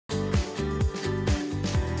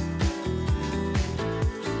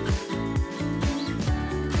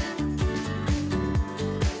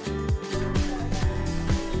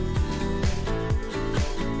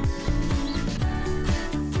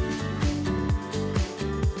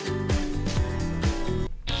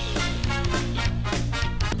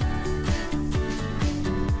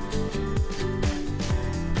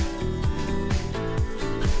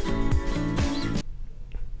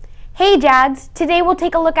Hey Jags, today we'll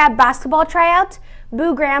take a look at basketball tryouts,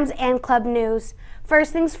 boograms, and club news.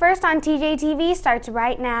 First things first on TJTV starts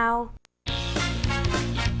right now.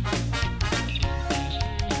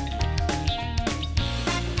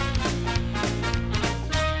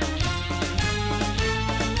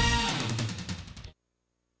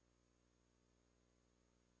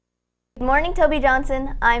 Good morning, Toby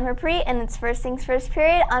Johnson. I'm Harpreet, and it's First Things First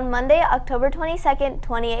period on Monday, October 22nd,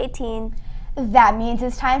 2018. That means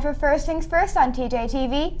it's time for First Things First on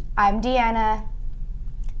TJTV. I'm Deanna.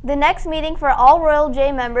 The next meeting for all Royal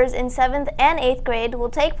J members in 7th and 8th grade will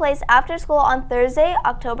take place after school on Thursday,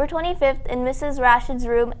 October 25th in Mrs. Rashid's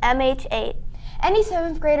room, MH8. Any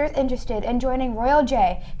 7th graders interested in joining Royal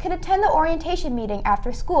J can attend the orientation meeting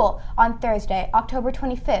after school on Thursday, October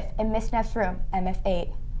 25th in Miss Neff's room,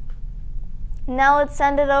 MF8. Now let's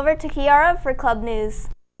send it over to Kiara for club news.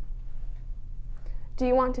 Do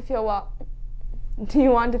you want to feel welcome? Do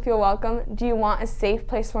you want a safe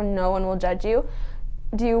place where no one will judge you?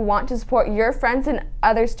 Do you want to support your friends and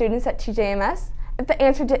other students at TJMS? If the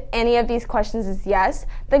answer to any of these questions is yes,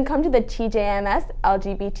 then come to the TJMS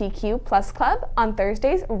LGBTQ+ Club on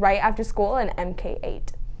Thursdays right after school in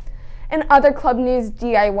MK8. In other club news,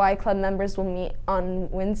 DIY club members will meet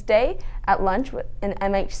on Wednesday at lunch in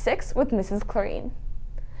MH6 with Mrs. Clarine.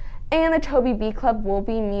 And the Toby B Club will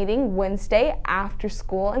be meeting Wednesday after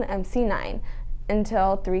school in MC9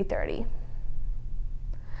 until 3:30.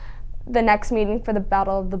 The next meeting for the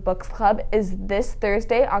Battle of the Books Club is this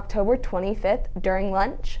Thursday, October 25th during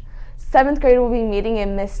lunch. 7th grade will be meeting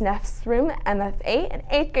in Miss Neff's room, MF8, and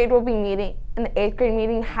 8th grade will be meeting, and the 8th grade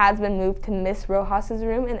meeting has been moved to Miss Rojas's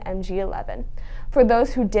room in MG11. For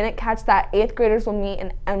those who didn't catch that, 8th graders will meet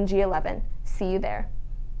in MG11. See you there.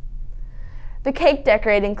 The Cake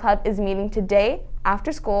Decorating Club is meeting today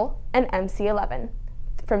after school in MC11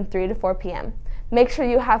 from 3 to 4 p.m. Make sure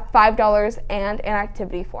you have $5 and an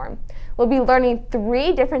activity form. We'll be learning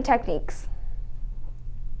 3 different techniques.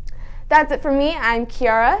 That's it for me. I'm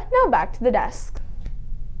Kiara. Now back to the desk.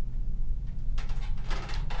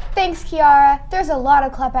 Thanks, Kiara. There's a lot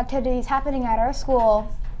of club activities happening at our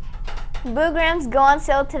school. Boograms go on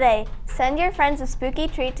sale today. Send your friends a spooky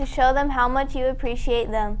treat to show them how much you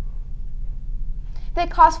appreciate them. They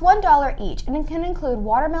cost $1 each and can include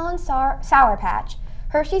watermelon sour patch,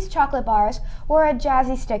 Hershey's chocolate bars, or a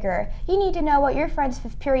jazzy sticker. You need to know what your friend's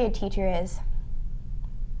 5th period teacher is.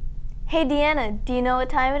 Hey Deanna, do you know what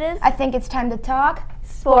time it is? I think it's time to talk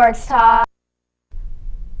Sports Talk.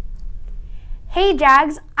 Hey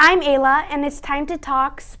Jags, I'm Ayla, and it's time to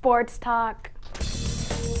talk sports talk.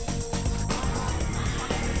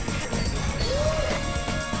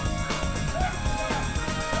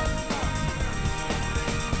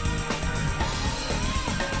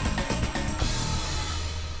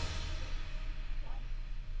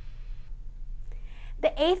 The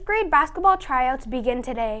 8th grade basketball tryouts begin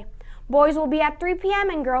today. Boys will be at 3 p.m.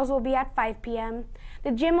 and girls will be at 5 p.m.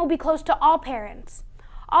 The gym will be closed to all parents.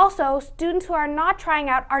 Also, students who are not trying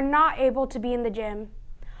out are not able to be in the gym.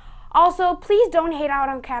 Also, please don't hate out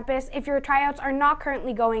on campus if your tryouts are not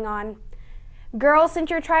currently going on. Girls, since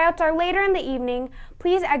your tryouts are later in the evening,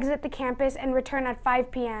 please exit the campus and return at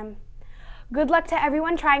 5 p.m. Good luck to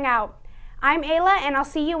everyone trying out. I'm Ayla, and I'll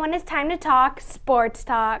see you when it's time to talk sports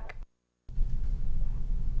talk.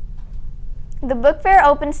 The book fair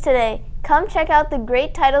opens today. Come check out the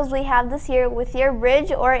great titles we have this year with your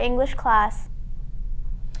Bridge or English class.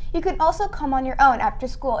 You can also come on your own after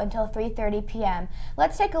school until 3:30 p.m.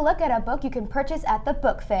 Let's take a look at a book you can purchase at the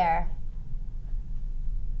book fair.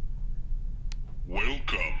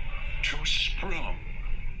 Welcome to Sprung,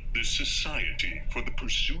 the Society for the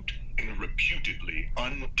Pursuit and Reputedly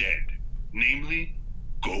Undead, namely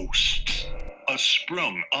ghosts. A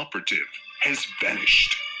Sprung operative has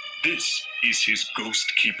vanished. This is his Ghost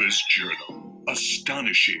Keeper's Journal.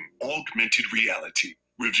 Astonishing augmented reality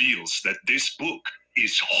reveals that this book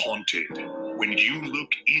is haunted. When you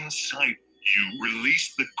look inside, you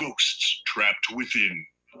release the ghosts trapped within.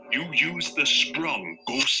 You use the Sprung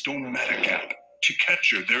Ghost-O-Matic app to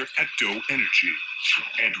capture their ecto energy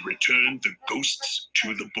and return the ghosts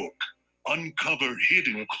to the book. Uncover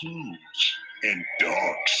hidden clues and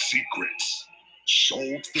dark secrets.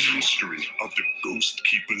 Solve the mystery of the Ghost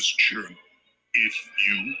Keeper's Journal, if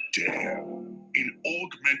you dare. An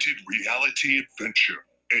augmented reality adventure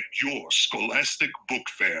at your Scholastic Book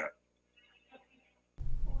Fair.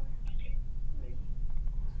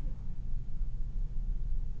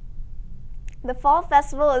 The Fall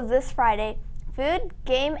Festival is this Friday. Food,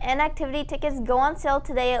 game, and activity tickets go on sale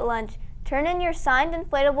today at lunch. Turn in your signed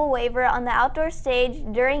inflatable waiver on the outdoor stage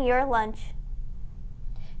during your lunch.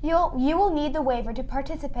 You will need the waiver to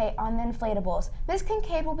participate on the inflatables. Ms.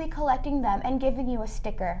 Kincaid will be collecting them and giving you a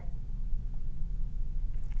sticker.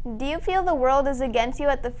 Do you feel the world is against you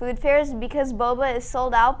at the food fairs because boba is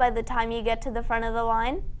sold out by the time you get to the front of the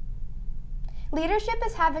line? Leadership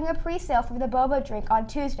is having a pre-sale for the boba drink on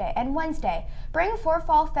Tuesday and Wednesday. Bring 4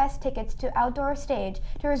 Fall Fest tickets to Outdoor Stage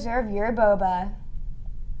to reserve your boba.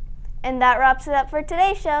 And that wraps it up for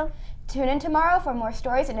today's show. Tune in tomorrow for more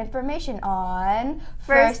stories and information on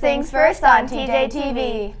First Things First on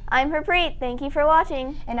TJTV. I'm Harpreet. Thank you for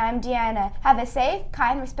watching. And I'm Deanna. Have a safe,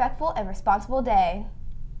 kind, respectful, and responsible day.